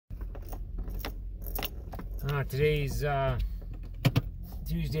Today's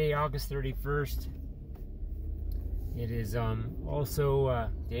Tuesday, August 31st. It is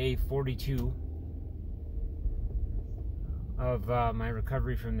also day 42 of my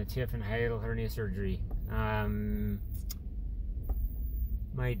recovery from the TIF and Hiatal Hernia surgery.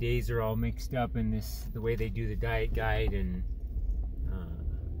 My days are all mixed up in the way they do the diet guide and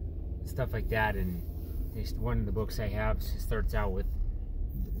stuff like that. And one of the books I have starts out with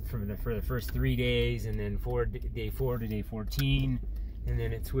for the first 3 days, and then day 4 to day 14, and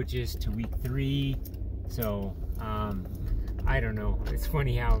then it switches to week 3. So I don't know. It's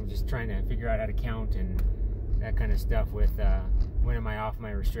funny how I'm just trying to figure out how to count and that kind of stuff with when am I off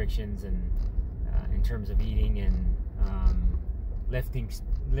my restrictions, and in terms of eating and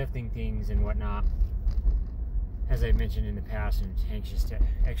lifting things and whatnot. As I mentioned in the past, I'm anxious to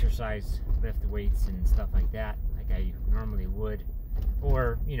exercise, lift weights and stuff like that, like I normally would.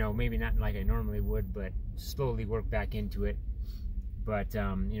 Or, you know, maybe not like I normally would, but slowly work back into it. But,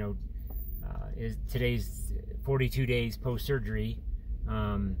 today's 42 days post-surgery.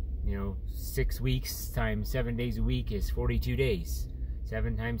 6 weeks times 7 days a week is 42 days.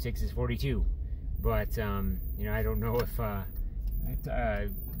 7 times 6 is 42. But, I don't know if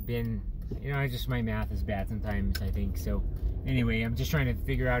my math is bad sometimes, I think. So, anyway, I'm just trying to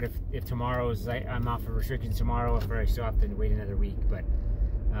figure out if tomorrow's, I'm off of restrictions tomorrow, if I still have to wait another week. But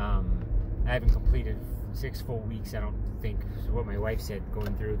I haven't completed 6 full weeks, I don't think, is what my wife said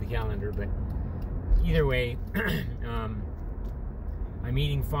going through the calendar. But either way, I'm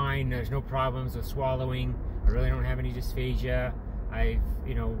eating fine. There's no problems with swallowing. I really don't have any dysphagia. I've,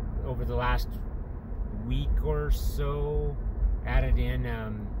 over the last week or so, added in,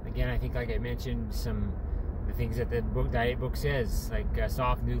 again, I think, like I mentioned, the things that the diet book says, like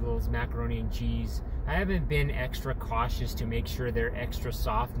soft noodles, macaroni and cheese. I haven't been extra cautious to make sure they're extra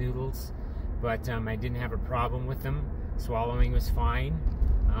soft noodles, but I didn't have a problem with them. Swallowing was fine.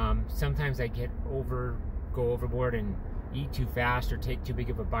 Sometimes I go overboard and eat too fast or take too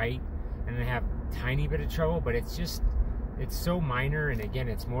big of a bite, and I have a tiny bit of trouble, but it's so minor. And again,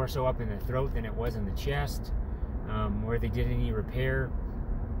 it's more so up in the throat than it was in the chest, where they did any repair.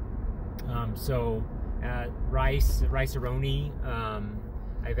 Rice-a-roni.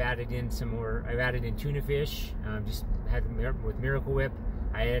 I've added in some more. I've added in tuna fish. Just had with Miracle Whip.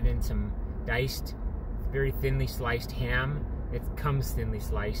 I added in some diced, very thinly sliced ham. It comes thinly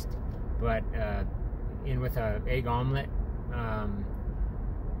sliced, but in with a egg omelet. I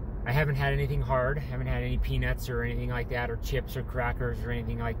haven't had anything hard. I haven't had any peanuts or anything like that, or chips or crackers or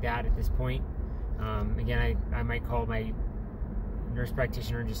anything like that at this point. Again, I might call my nurse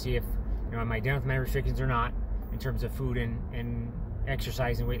practitioner and just see if am I done with my restrictions or not in terms of food and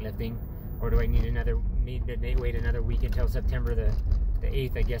exercise and weightlifting, or do I need to wait another week until September the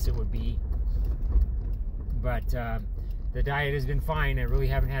 8th, I guess it would be. But the diet has been fine. I really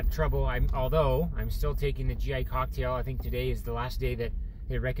haven't had trouble. Although I'm still taking the GI cocktail. I think today is the last day that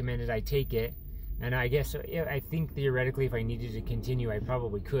they recommended I take it, and I guess I think theoretically if I needed to continue I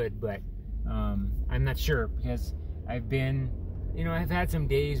probably could, but I'm not sure, because I've been, I've had some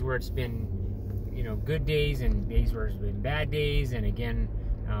days where it's been, good days, and days where it's been bad days, and again,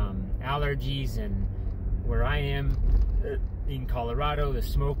 allergies, and where I am in Colorado, the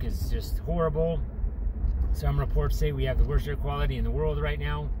smoke is just horrible. Some reports say we have the worst air quality in the world right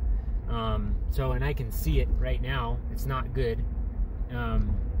now. And I can see it right now. It's not good.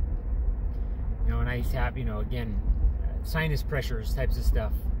 And I have, again, sinus pressures, types of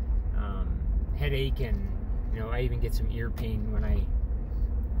stuff, headache, and I even get some ear pain when I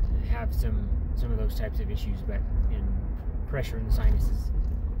have some of those types of issues, but pressure in the sinuses.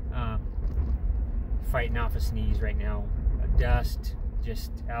 Fighting off a sneeze right now, dust,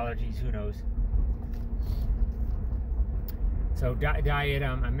 just allergies, who knows. So diet,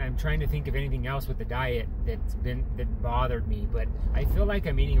 I'm trying to think of anything else with the diet that bothered me, but I feel like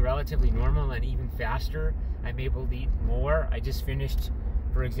I'm eating relatively normal and even faster. I'm able to eat more. I just finished,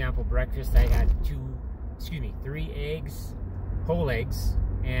 for example, breakfast. I had 3 eggs, whole eggs,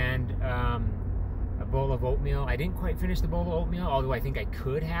 and a bowl of oatmeal. I didn't quite finish the bowl of oatmeal, although I think I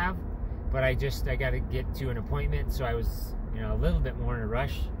could have, but I got to get to an appointment, so I was, a little bit more in a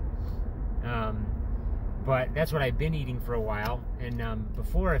rush. But that's what I've been eating for a while, and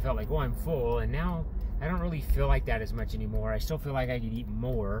before I felt like, oh, I'm full, and now I don't really feel like that as much anymore. I still feel like I could eat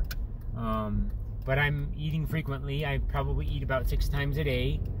more, but I'm eating frequently. I probably eat about 6 times a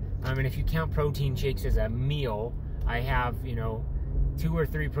day, and if you count protein shakes as a meal, I have, 2 or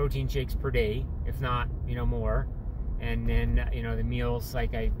 3 protein shakes per day, if not, more. And then, the meals,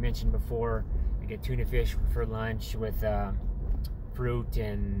 like I mentioned before, I get tuna fish for lunch with fruit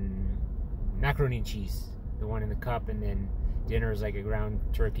and macaroni and cheese. the one in the cup, and then dinner is like a ground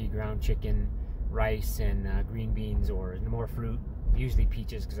turkey, ground chicken, rice, and green beans, or more fruit, usually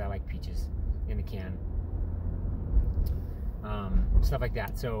peaches, because I like peaches in a can. Stuff like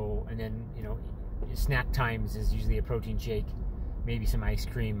that. So, and then, you know, snack times is usually a protein shake, maybe some ice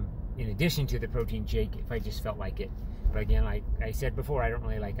cream in addition to the protein shake if I just felt like it. But again, like I said before, I don't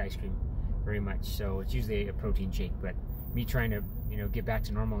really like ice cream very much, so it's usually a protein shake. But me trying to, you know, get back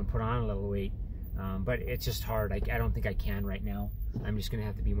to normal and put on a little weight, but it's just hard. I don't think I can right now. I'm just gonna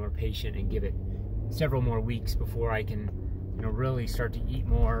have to be more patient and give it several more weeks before I can, you know, really start to eat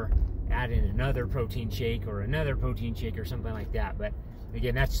more, add in another protein shake or something like that. But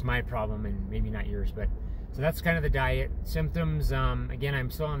again, that's just my problem and maybe not yours. But so that's kind of the diet. Symptoms, again, I'm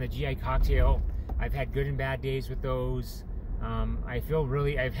still on the GI cocktail. I've had good and bad days with those. I feel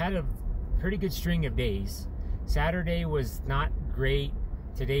really, I've had a pretty good string of days. Saturday was not great.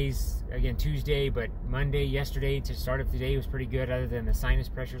 Today's, again, Tuesday, but Monday, yesterday, to start of today was pretty good, other than the sinus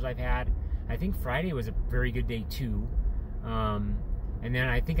pressures I've had. I think Friday was a very good day too. And then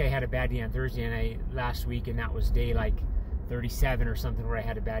I think I had a bad day on Thursday last week, and that was day like 37 or something where I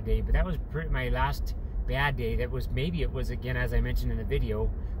had a bad day. But that was my last bad day. That was, maybe it was, again, as I mentioned in the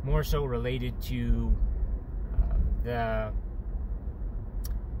video, more so related to the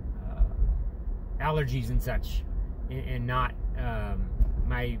allergies and such, and not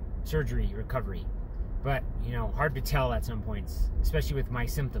my surgery recovery. But, you know, hard to tell at some points, especially with my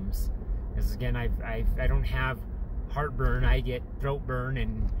symptoms. Because again, I don't have heartburn, I get throat burn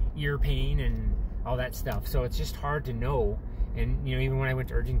and ear pain and all that stuff. So it's just hard to know. And, you know, even when I went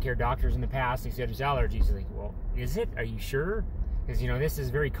to urgent care doctors in the past, they said it's allergies. I'm like, well, is it? Are you sure? Because, you know, this is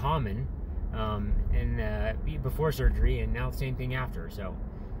very common before surgery, and now the same thing after. So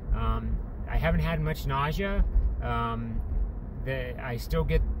I haven't had much nausea. I still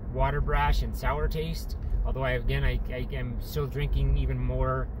get water brash and sour taste. Although I am still drinking even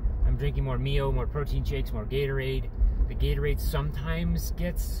more. I'm drinking more Mio, more protein shakes, more Gatorade. The Gatorade sometimes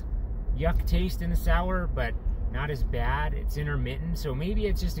gets yuck taste in the sour, but not as bad. It's intermittent. So maybe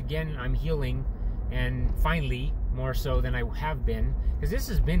it's just, again, I'm healing, and finally, more so than I have been. Because this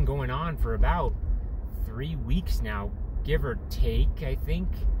has been going on for about 3 weeks now, give or take, I think.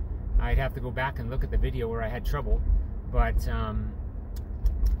 I'd have to go back and look at the video where I had trouble. But,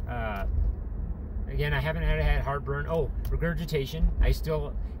 again, I haven't had heartburn. Oh, regurgitation. I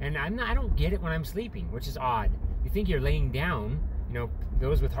don't get it when I'm sleeping, which is odd. You think you're laying down, you know,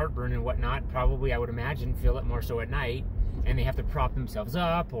 those with heartburn and whatnot, probably, I would imagine, feel it more so at night, and they have to prop themselves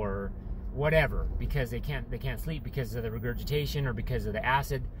up or whatever, because they can't sleep because of the regurgitation or because of the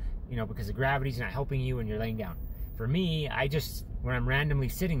acid, you know, because the gravity's not helping you and you're laying down. For me, when I'm randomly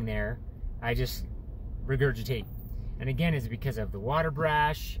sitting there, I just regurgitate. And again, is it because of the water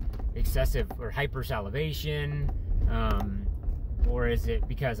brash, excessive or hypersalivation, or is it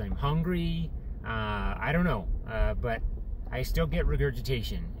because I'm hungry? I don't know, but I still get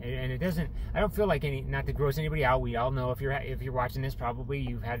regurgitation, and it doesn't. I don't feel like not to gross anybody out. We all know, if you're watching this, probably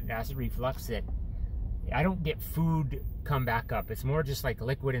you've had acid reflux. That I don't get food come back up. It's more just like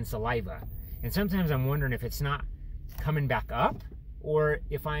liquid and saliva. And sometimes I'm wondering if it's not coming back up, or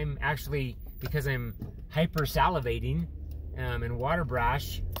if I'm actually, because I'm hypersalivating and water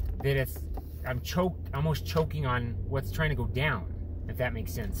brash, that I'm almost choking on what's trying to go down, if that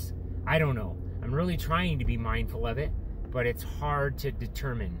makes sense. I don't know. I'm really trying to be mindful of it, but it's hard to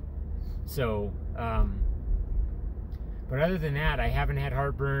determine. So, but other than that, I haven't had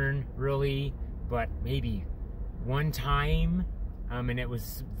heartburn really, but maybe one time, and it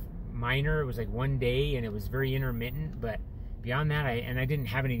was minor. It was like one day, and it was very intermittent. But beyond that, I didn't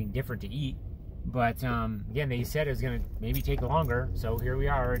have anything different to eat. But again, they said it was going to maybe take longer. So here we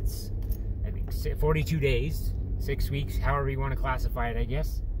are. It's, I think, 42 days, 6 weeks, however you want to classify it, I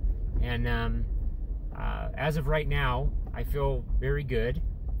guess. And as of right now, I feel very good.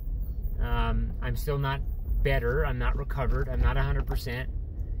 I'm still not better. I'm not recovered. I'm not 100%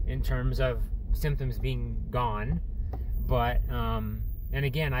 in terms of symptoms being gone. But, and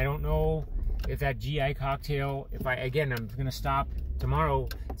again, I don't know if that GI cocktail, I'm going to stop tomorrow.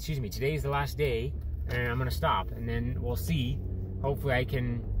 Excuse me, today's the last day, and I'm going to stop. And then we'll see. Hopefully I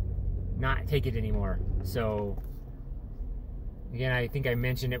can not take it anymore. So, again, I think I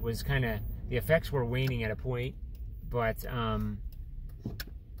mentioned it was kind of, the effects were waning at a point, but you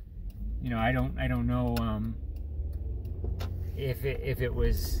know, I don't know if it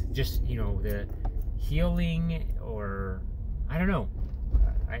was just, you know, the healing, or I don't know.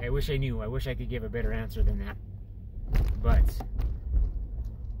 I wish I knew. I wish I could give a better answer than that. But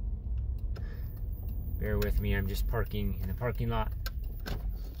bear with me. I'm just parking in the parking lot.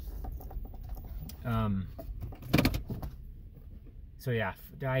 So yeah,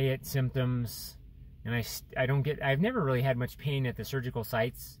 diet, symptoms, and I've never really had much pain at the surgical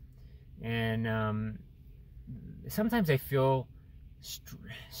sites, and sometimes I feel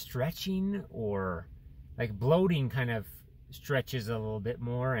stretching, or like bloating kind of stretches a little bit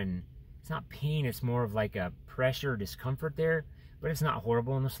more, and it's not pain, it's more of like a pressure, discomfort there, but it's not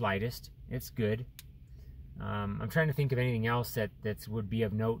horrible in the slightest. It's good. I'm trying to think of anything else that would be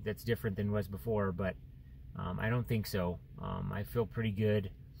of note that's different than was before, but I don't think so. I feel pretty good,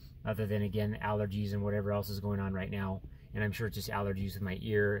 other than, again, allergies and whatever else is going on right now. And I'm sure it's just allergies with my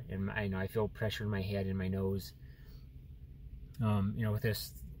ear, and I feel pressure in my head and my nose. You know, with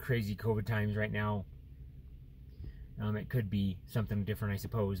this crazy COVID times right now, it could be something different, I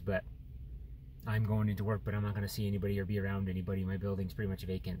suppose. But I'm going into work, but I'm not going to see anybody or be around anybody. My building's pretty much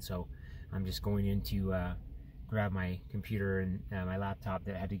vacant, so I'm just going in to grab my computer and my laptop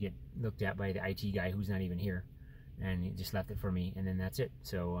that had to get looked at by the IT guy who's not even here, and he just left it for me, and then that's it.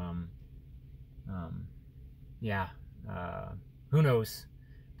 So yeah, who knows?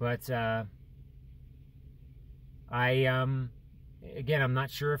 But again, I'm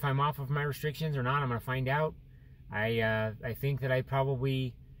not sure if I'm off of my restrictions or not. I'm gonna find out. I think that I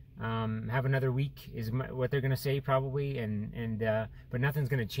probably have another week is what they're gonna say, probably, but nothing's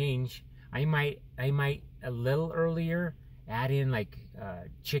gonna change. I might a little earlier add in like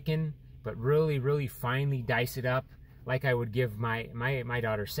chicken, but really finely dice it up, like I would give my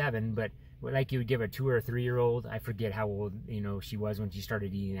daughter 7, but like you would give a 2 or 3-year-old. I forget how old, you know, she was when she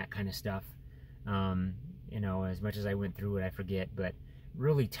started eating that kind of stuff. You know, as much as I went through it, I forget, but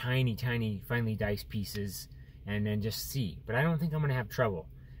really tiny finely diced pieces, and then just see. But I don't think I'm gonna have trouble.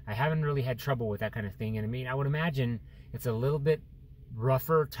 I haven't really had trouble with that kind of thing, and I mean, I would imagine it's a little bit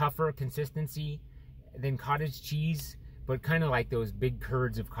rougher, tougher consistency than cottage cheese, but kind of like those big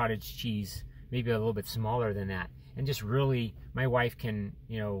curds of cottage cheese, maybe a little bit smaller than that. And just really, my wife can,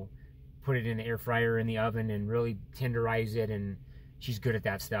 you know, put it in the air fryer in the oven and really tenderize it, and she's good at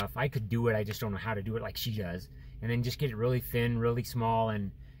that stuff. I could do it, I just don't know how to do it like she does. And then just get it really thin, really small,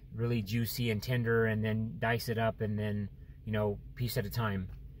 and really juicy and tender, and then dice it up, and then, you know, piece at a time,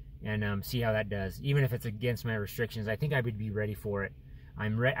 and see how that does. Even if it's against my restrictions, I think I would be ready for it.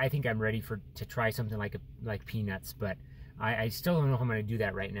 I think I'm ready to try something like peanuts, but I still don't know if I'm going to do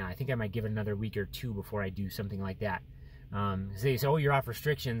that right now. I think I might give it another week or 2 before I do something like that. They say, oh, you're off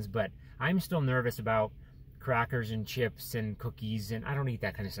restrictions, but I'm still nervous about crackers and chips and cookies, and I don't eat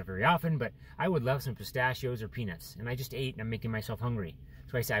that kind of stuff very often, but I would love some pistachios or peanuts, and I just ate, and I'm making myself hungry.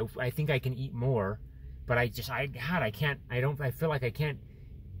 So I say, I think I can eat more, but I feel like I can't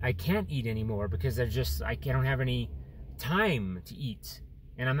eat anymore, because I don't have any time to eat,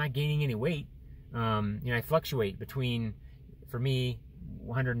 and I'm not gaining any weight. You know, I fluctuate between, for me,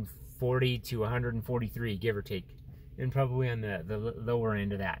 140 to 143, give or take, and probably on the lower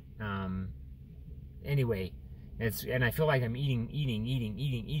end of that. Anyway, and I feel like I'm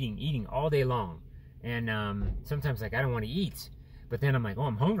eating all day long, and sometimes, like, I don't want to eat, but then I'm like, oh,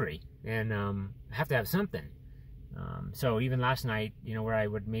 I'm hungry, and I have to have something. So even last night, you know, where I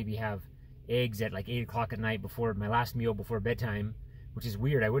would maybe have eggs at like 8 o'clock at night before my last meal before bedtime, which is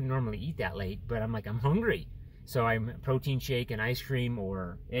weird. I wouldn't normally eat that late, but I'm like, I'm hungry. So I'm protein shake and ice cream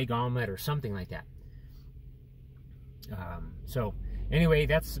or egg omelet or something like that. So anyway,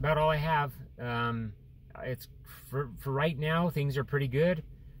 that's about all I have. It's for right now, things are pretty good.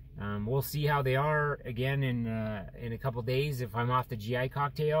 We'll see how they are again in a couple days if I'm off the GI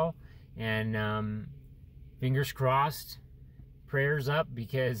cocktail, and fingers crossed, prayers up,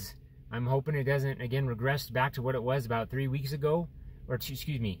 because I'm hoping it doesn't again regress back to what it was about 3 weeks ago, or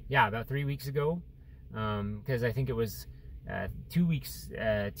excuse me, yeah, about 3 weeks ago, because I think it was 2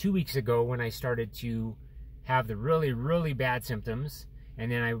 weeks ago when I started to have the really bad symptoms,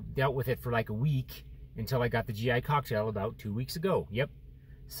 and then I dealt with it for like a week until I got the GI cocktail about 2 weeks ago. Yep.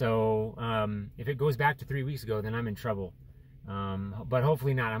 So if it goes back to 3 weeks ago, then I'm in trouble. But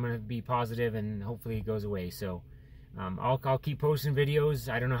hopefully not. I'm going to be positive, and hopefully it goes away. So I'll keep posting videos.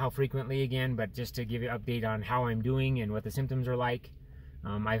 I don't know how frequently again, but just to give you an update on how I'm doing and what the symptoms are like.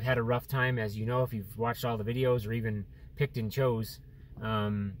 I've had a rough time, as you know, if you've watched all the videos or even picked and chose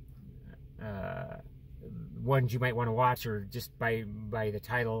ones you might want to watch, or just by the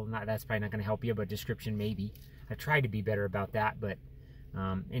title. That's probably not going to help you, but description maybe. I tried to be better about that, but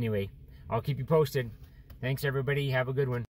anyway, I'll keep you posted. Thanks, everybody. Have a good one.